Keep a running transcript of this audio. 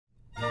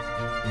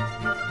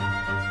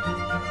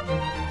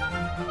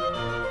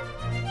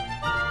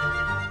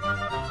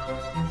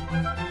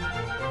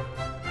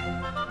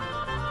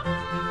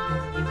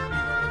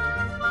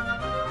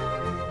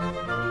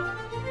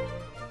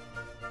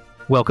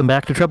Welcome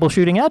back to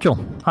Troubleshooting Agile.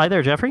 Hi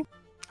there, Jeffrey.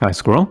 Hi,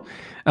 Squirrel.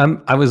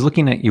 I was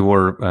looking at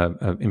your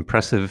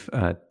impressive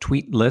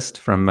tweet list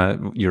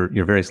from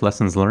your various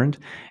lessons learned,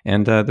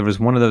 and there was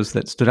one of those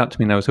that stood out to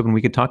me, and I was hoping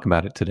we could talk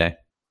about it today.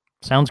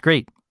 Sounds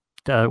great.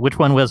 Which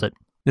one was it?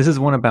 This is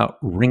one about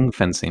ring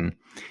fencing,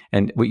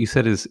 and what you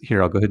said is,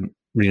 here, I'll go ahead and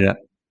read it out.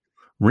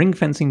 Ring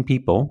fencing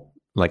people,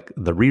 like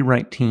the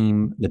rewrite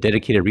team, the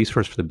dedicated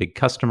resource for the big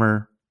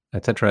customer,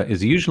 etc.,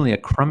 is usually a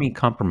crummy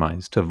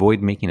compromise to avoid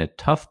making a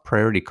tough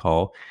priority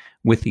call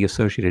with the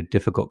associated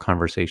difficult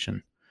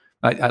conversation.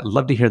 I'd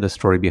love to hear the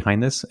story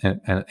behind this,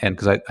 and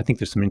because I think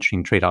there's some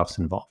interesting trade-offs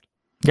involved.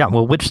 Yeah,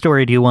 well, which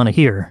story do you want to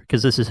hear?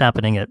 Because this is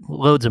happening at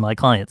loads of my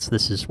clients.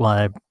 This is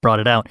why I brought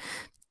it out.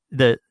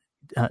 The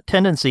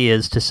tendency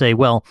is to say,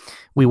 well,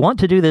 we want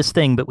to do this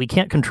thing, but we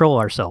can't control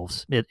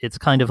ourselves. It's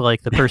kind of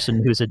like the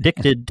person who's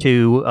addicted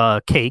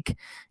to cake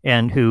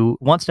and who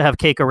wants to have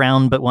cake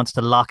around, but wants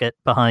to lock it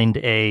behind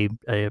a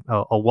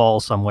wall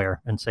somewhere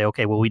and say,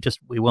 okay, well,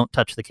 we won't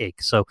touch the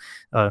cake. So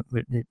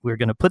we're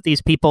going to put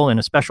these people in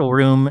a special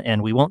room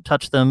and we won't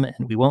touch them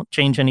and we won't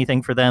change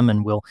anything for them.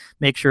 And we'll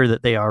make sure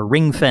that they are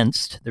ring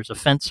fenced. There's a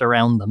fence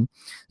around them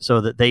so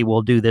that they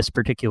will do this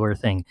particular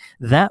thing.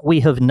 That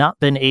we have not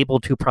been able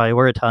to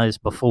prioritize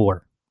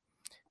before.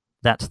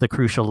 That's the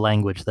crucial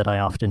language that I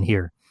often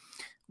hear.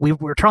 We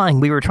were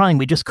trying,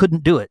 we just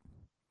couldn't do it.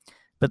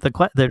 But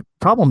the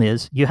problem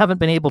is you haven't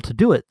been able to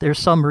do it. There's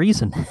some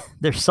reason.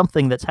 There's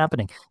something that's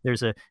happening.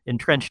 There's an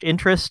entrenched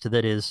interest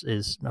that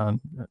is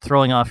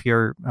throwing off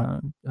your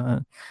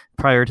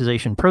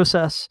prioritization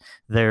process.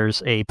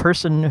 There's a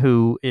person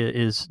who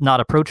is not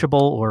approachable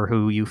or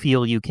who you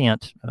feel you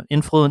can't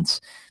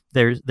influence.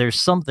 There's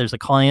a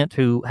client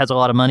who has a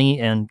lot of money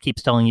and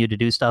keeps telling you to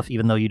do stuff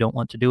even though you don't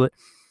want to do it.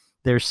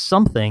 There's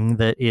something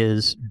that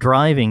is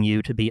driving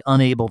you to be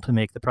unable to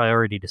make the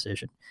priority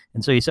decision.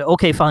 And so you say,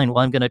 okay, fine,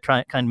 well, I'm going to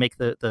try kind of make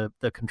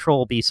the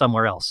control be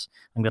somewhere else.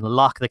 I'm going to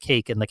lock the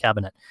cake in the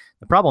cabinet.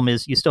 The problem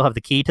is you still have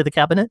the key to the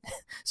cabinet,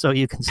 so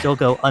you can still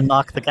go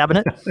unlock the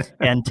cabinet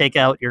and take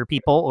out your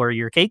people or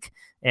your cake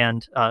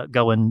and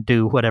go and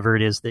do whatever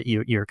it is that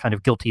your kind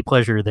of guilty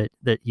pleasure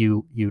that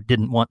you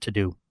didn't want to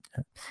do.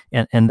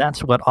 And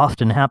that's what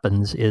often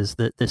happens is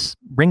that this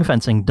ring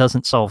fencing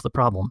doesn't solve the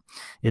problem.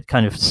 It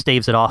kind of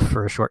staves it off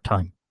for a short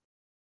time.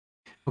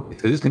 Okay,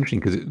 so this is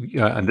interesting because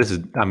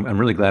I'm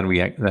really glad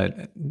we're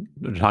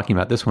talking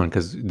about this one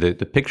because the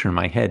picture in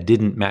my head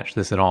didn't match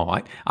this at all.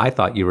 I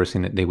thought you were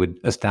saying that they would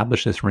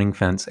establish this ring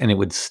fence and it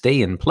would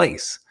stay in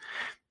place.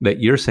 But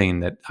you're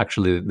saying that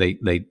actually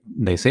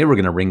they say we're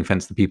going to ring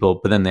fence the people,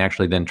 but then they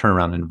actually then turn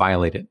around and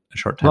violate it a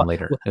short time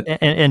later.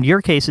 And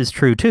your case is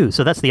true too.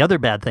 So that's the other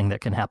bad thing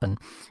that can happen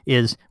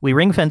is we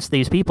ring fence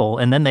these people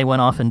and then they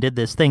went off and did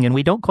this thing and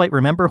we don't quite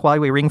remember why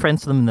we ring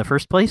fenced them in the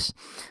first place,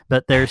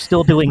 but they're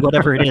still doing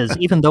whatever it is,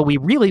 even though we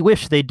really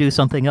wish they'd do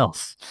something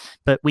else.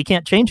 But we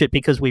can't change it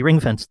because we ring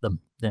fenced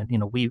them.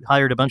 We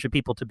hired a bunch of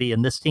people to be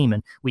in this team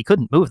and we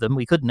couldn't move them.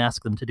 We couldn't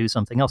ask them to do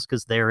something else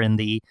because they're in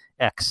the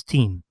X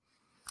team.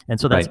 And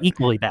so that's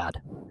equally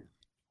bad.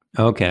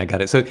 Okay, I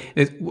got it. So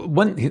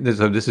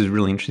this is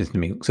really interesting to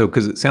me. So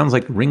because it sounds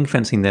like ring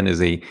fencing then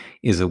is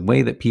a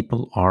way that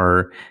people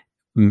are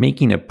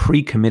making a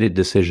pre-committed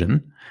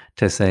decision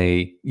to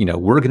say,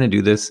 we're going to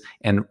do this,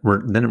 and we're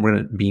going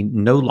to be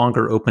no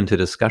longer open to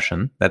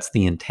discussion. That's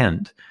the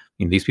intent.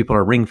 These people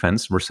are ring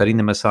fenced. We're setting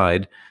them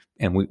aside,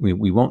 and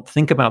we won't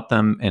think about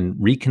them and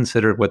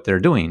reconsider what they're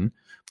doing.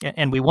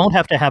 And we won't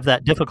have to have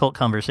that difficult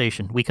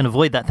conversation. We can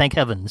avoid that, thank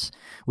heavens.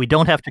 We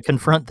don't have to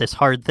confront this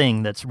hard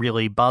thing that's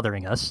really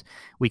bothering us.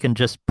 We can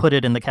just put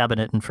it in the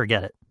cabinet and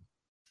forget it.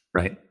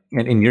 Right.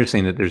 And you're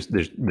saying that there's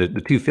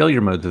the two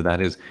failure modes of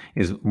that is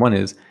one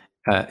is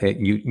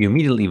you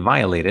immediately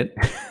violate it,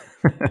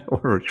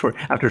 or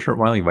after a short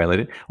while you violate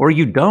it, or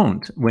you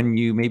don't when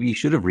you maybe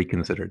should have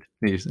reconsidered.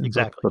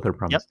 Exactly. Both are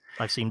problems. Yep.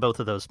 I've seen both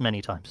of those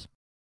many times.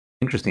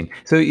 Interesting.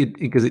 So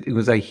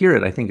because I hear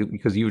it, I think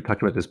because you were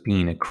talking about this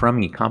being a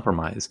crummy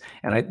compromise,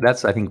 and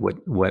that's I think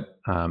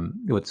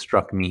what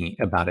struck me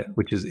about it,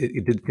 which is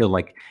it did feel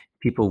like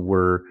people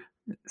were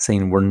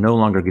saying we're no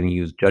longer going to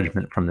use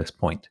judgment from this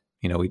point.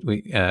 We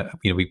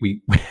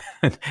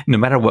no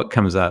matter what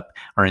comes up,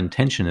 our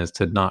intention is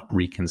to not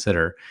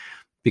reconsider,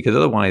 because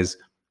otherwise,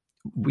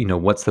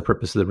 what's the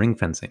purpose of the ring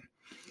fencing?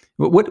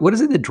 What is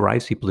it that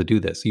drives people to do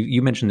this?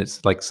 You mentioned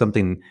it's like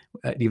something.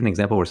 Do you have an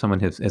example where someone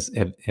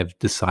have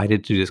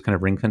decided to do this kind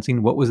of ring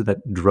fencing? What was it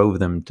that drove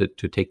them to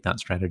take that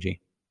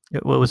strategy?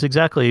 Well, it was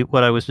exactly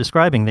what I was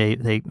describing.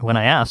 They when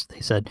I asked,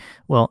 they said,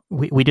 "Well,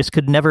 we just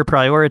could never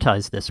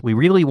prioritize this. We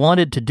really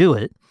wanted to do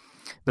it,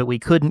 but we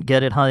couldn't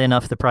get it high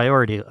enough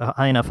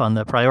on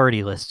the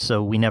priority list.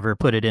 So we never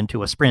put it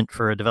into a sprint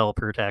for a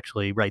developer to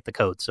actually write the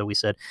code. So we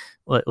said,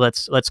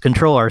 let's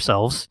control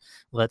ourselves.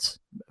 Let's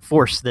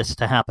force this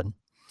to happen."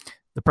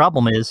 The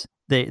problem is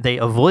they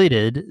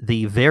avoided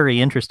the very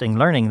interesting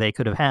learning they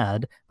could have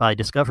had by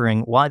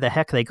discovering why the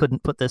heck they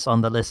couldn't put this on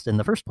the list in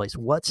the first place.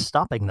 What's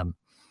stopping them?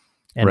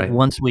 And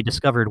once we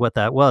discovered what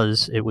that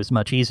was, it was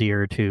much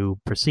easier to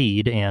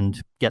proceed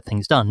and get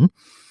things done,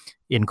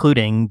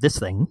 including this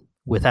thing.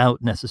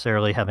 without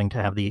necessarily having to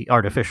have the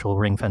artificial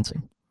ring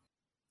fencing.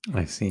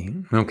 I see.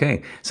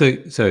 Okay. So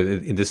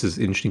this is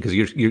interesting because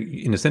you're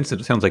in a sense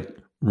it sounds like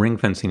ring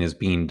fencing is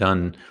being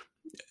done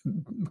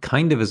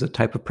kind of as a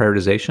type of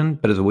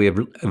prioritization, but as a way of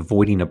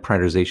avoiding a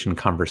prioritization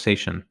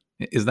conversation.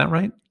 Is that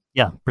right?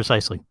 Yeah,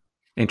 precisely.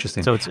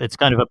 Interesting. So it's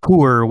kind of a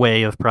poor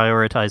way of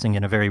prioritizing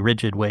in a very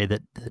rigid way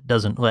that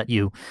doesn't let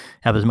you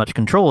have as much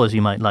control as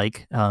you might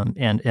like,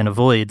 and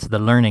avoids the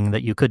learning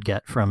that you could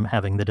get from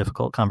having the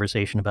difficult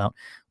conversation about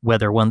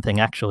whether one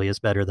thing actually is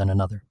better than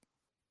another.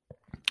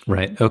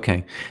 Right.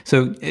 Okay.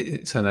 So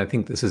I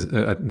think this is.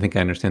 I think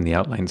I understand the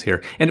outlines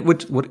here. And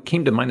what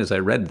came to mind as I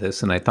read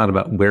this, and I thought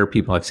about where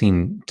people I've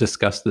seen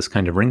discuss this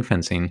kind of ring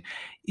fencing,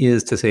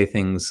 is to say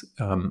things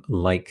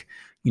like,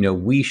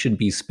 we should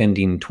be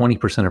spending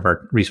 20% of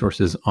our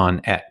resources on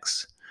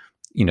X,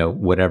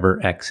 whatever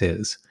X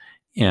is,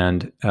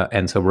 and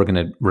so we're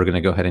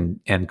gonna go ahead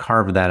and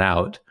carve that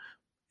out.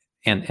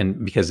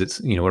 And because it's,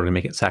 we're going to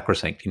make it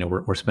sacrosanct,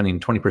 we're spending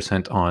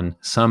 20% on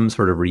some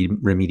sort of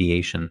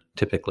remediation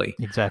typically.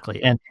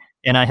 Exactly. And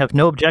I have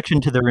no objection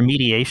to the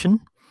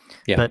remediation,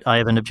 Yeah. but I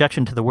have an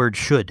objection to the word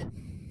should,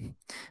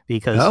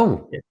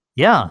 because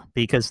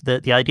because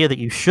the idea that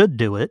you should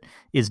do it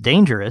is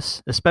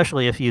dangerous,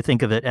 especially if you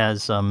think of it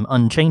as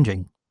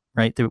unchanging,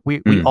 right?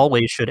 We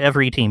always should,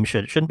 every team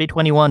should. It shouldn't be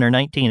 21 or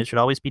 19. It should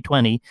always be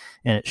 20,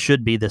 and it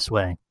should be this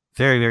way.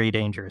 Very, very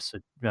dangerous.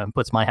 It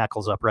puts my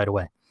hackles up right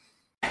away.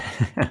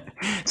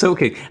 So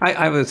okay, I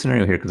have a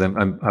scenario here because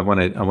I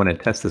want to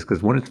test this,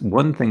 because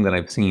one thing that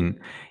I've seen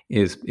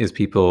is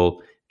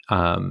people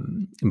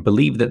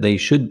believe that they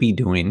should be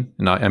doing,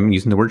 and I'm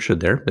using the word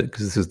should there, but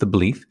because this is the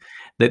belief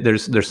that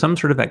there's some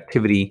sort of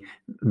activity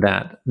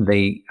that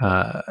they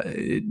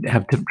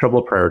have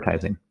trouble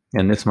prioritizing,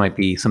 and this might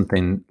be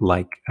something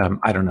like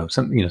I don't know,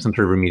 some sort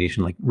of remediation,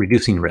 like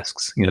reducing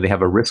risks. They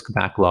have a risk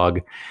backlog,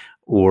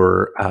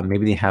 or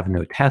maybe they have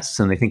no tests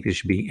and they think they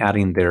should be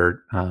adding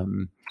they're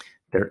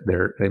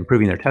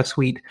improving their test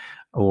suite,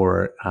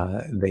 or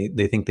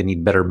they think they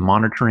need better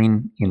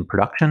monitoring in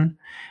production.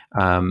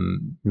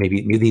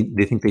 Maybe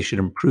they think they should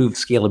improve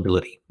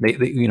scalability. They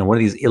one of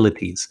these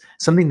illities,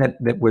 something that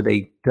where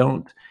they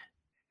don't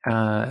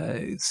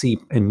see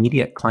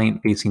immediate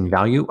client-facing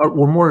value,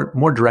 or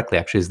more directly,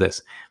 actually, is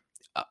this: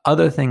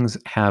 other things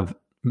have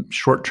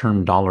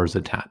short-term dollars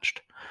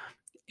attached,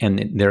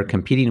 and they're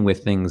competing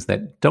with things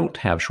that don't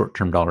have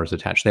short-term dollars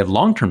attached. They have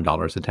long-term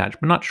dollars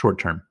attached, but not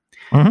short-term.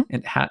 Mm-hmm.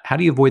 And how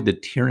do you avoid the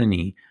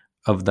tyranny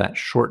of that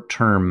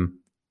short-term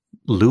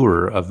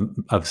lure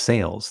of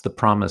sales, the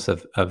promise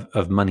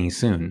of money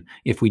soon,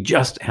 if we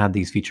just add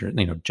these features?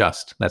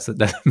 That's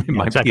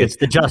exactly. It's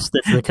that's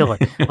the killer.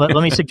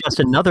 Let me suggest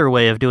another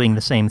way of doing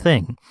the same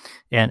thing,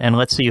 and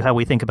let's see how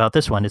we think about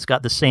this one. It's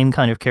got the same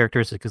kind of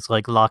characteristics. It's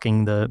like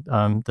locking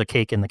the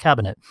cake in the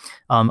cabinet.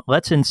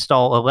 Let's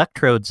install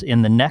electrodes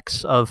in the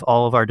necks of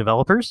all of our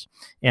developers,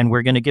 and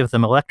we're going to give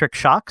them electric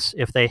shocks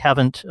if they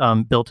haven't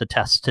built a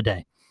test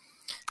today.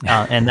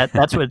 And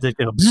that's what they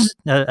go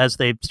as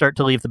they start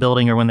to leave the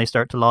building, or when they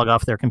start to log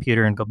off their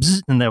computer and go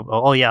and they'll,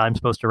 oh yeah, I'm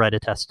supposed to write a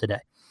test today.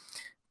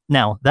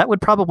 Now, that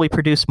would probably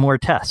produce more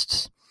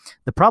tests.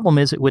 The problem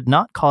is it would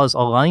not cause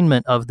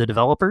alignment of the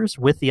developers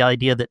with the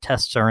idea that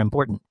tests are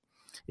important.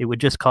 It would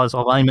just cause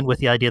alignment with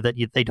the idea that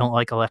they don't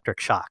like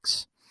electric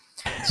shocks.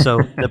 So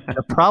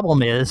the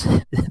problem is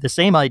the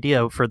same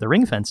idea for the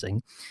ring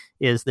fencing,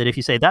 is that if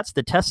you say that's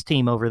the test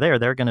team over there,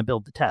 they're going to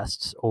build the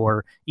tests,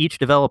 or each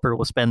developer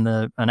will spend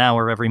an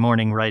hour every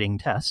morning writing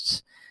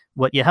tests.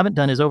 What you haven't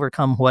done is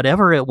overcome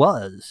whatever it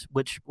was,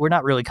 which we're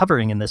not really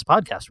covering in this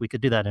podcast. We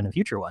could do that in a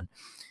future one.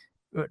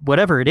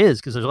 Whatever it is,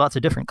 because there's lots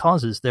of different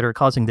causes that are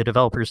causing the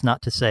developers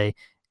not to say,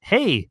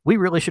 hey, we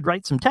really should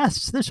write some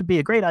tests. This would be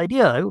a great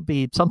idea. It would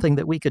be something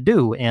that we could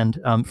do. And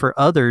for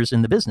others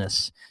in the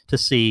business to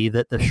see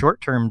that the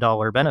short-term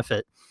dollar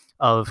benefit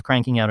of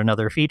cranking out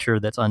another feature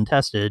that's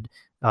untested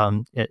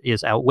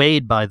is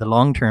outweighed by the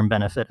long-term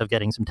benefit of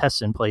getting some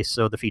tests in place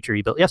so the feature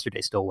you built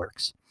yesterday still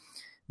works.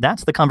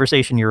 That's the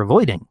conversation you're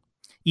avoiding,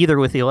 either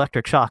with the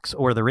electric shocks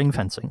or the ring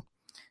fencing.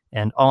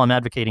 And all I'm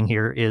advocating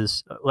here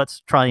is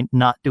let's try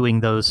not doing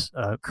those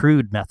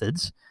crude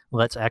methods.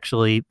 Let's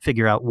actually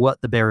figure out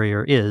what the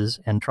barrier is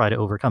and try to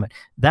overcome it.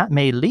 That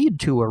may lead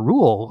to a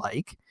rule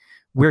like,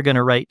 we're going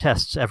to write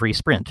tests every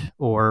sprint,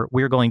 or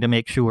we're going to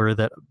make sure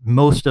that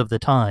most of the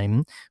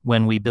time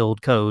when we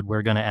build code,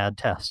 we're going to add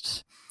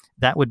tests.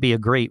 That would be a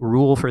great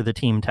rule for the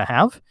team to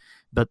have,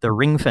 but the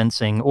ring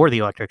fencing or the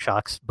electric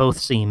shocks both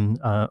seem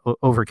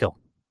overkill.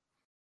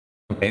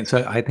 Okay,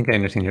 so I think I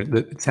understand here.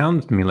 It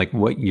sounds to me like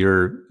what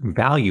you're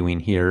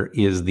valuing here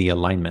is the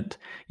alignment.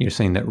 You're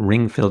saying that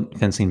ring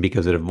fencing,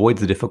 because it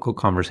avoids the difficult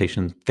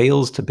conversation,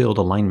 fails to build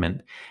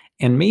alignment.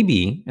 And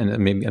maybe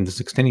I'm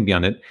just extending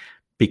beyond it,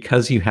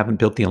 because you haven't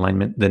built the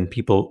alignment, then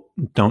people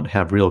don't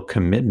have real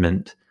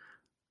commitment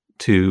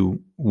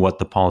to what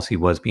the policy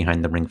was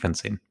behind the ring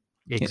fencing.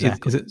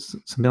 Exactly. Is it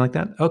something like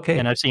that? Okay.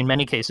 And I've seen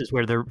many cases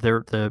where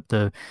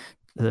the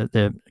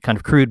kind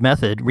of crude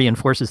method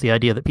reinforces the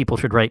idea that people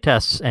should write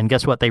tests, and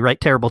guess what? They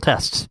write terrible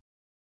tests.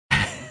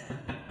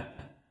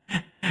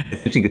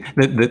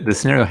 The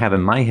scenario I have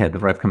in my head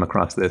where I've come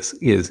across this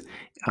is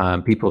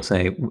people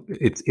say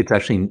it's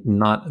actually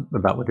not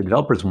about what the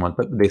developers want,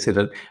 but they say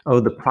that, oh,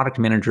 the product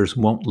managers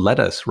won't let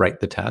us write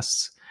the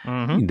tests.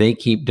 Mm-hmm. They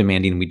keep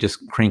demanding we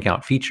just crank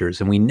out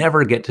features and we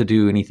never get to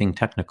do anything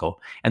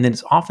technical. And then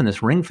it's often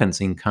this ring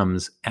fencing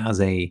comes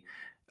as a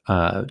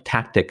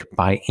tactic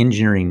by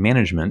engineering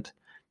management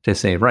to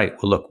say, right,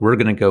 well, look, we're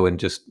going to go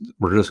and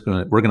we're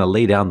going to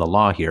lay down the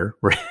law here.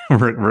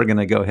 We're going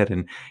to go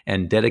ahead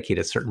and dedicate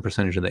a certain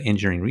percentage of the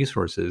engineering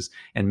resources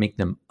and make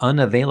them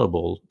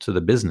unavailable to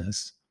the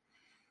business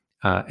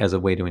as a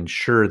way to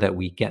ensure that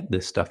we get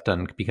this stuff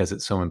done because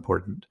it's so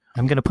important.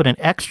 I'm going to put an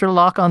extra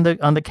lock on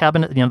the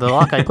cabinet. The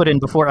lock I put in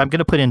before, I'm going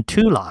to put in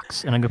 2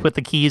 locks, and I'm going to put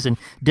the keys in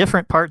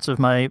different parts of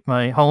my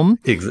home.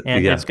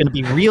 And it's going to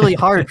be really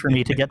hard for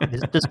me to get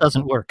this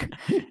doesn't work,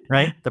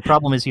 right? The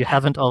problem is you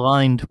haven't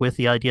aligned with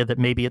the idea that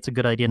maybe it's a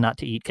good idea not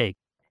to eat cake.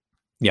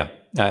 Yeah.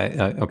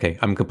 Okay.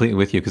 I'm completely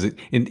with you because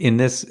in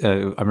this, I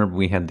remember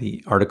we had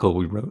the article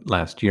we wrote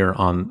last year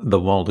on the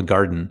walled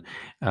garden,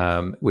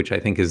 which I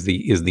think is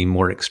the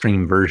more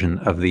extreme version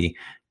of the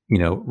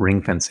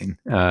ring fencing,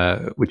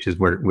 which is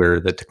where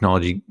the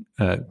technology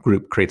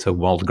group creates a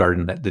walled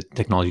garden that the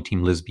technology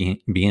team lives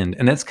beyond.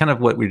 And that's kind of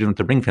what we're doing with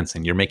the ring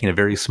fencing. You're making a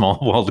very small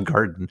walled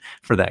garden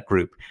for that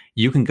group.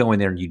 You can go in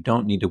there and you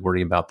don't need to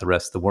worry about the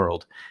rest of the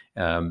world.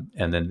 And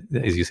then,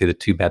 as you say, the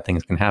 2 bad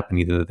things can happen.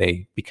 Either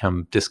they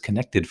become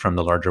disconnected from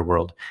the larger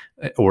world,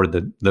 or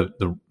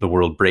the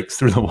world breaks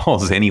through the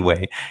walls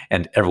anyway,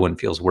 and everyone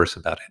feels worse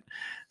about it.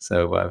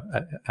 So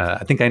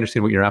I think I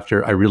understand what you're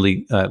after. I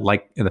really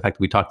like the fact that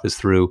we talked this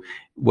through.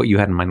 What you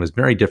had in mind was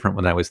very different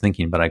than I was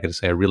thinking, but I got to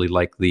say I really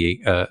like the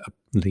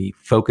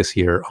focus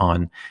here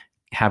on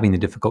having the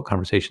difficult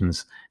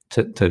conversations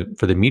for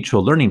the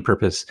mutual learning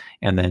purpose,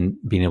 and then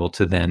being able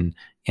to then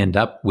end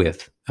up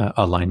with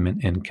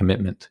alignment and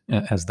commitment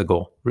as the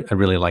goal. I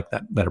really like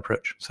that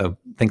approach. So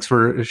thanks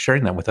for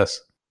sharing that with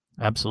us.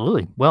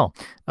 Absolutely. Well,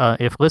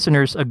 if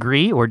listeners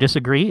agree or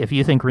disagree, if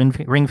you think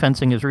ring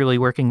fencing is really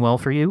working well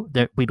for you,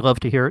 we'd love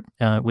to hear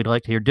it. We'd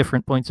like to hear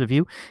different points of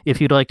view. If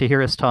you'd like to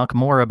hear us talk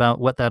more about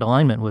what that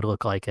alignment would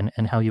look like and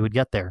how you would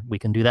get there, we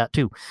can do that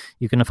too.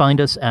 You can find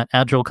us at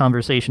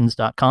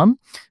agileconversations.com.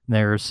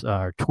 There's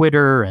our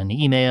Twitter and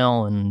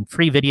email and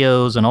free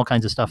videos and all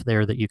kinds of stuff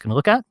there that you can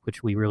look at,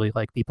 which we really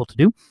like people to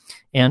do.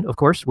 And of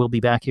course, we'll be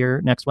back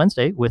here next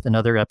Wednesday with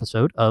another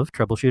episode of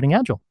Troubleshooting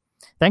Agile.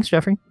 Thanks,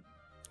 Jeffrey.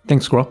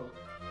 Thanks, Squirrel.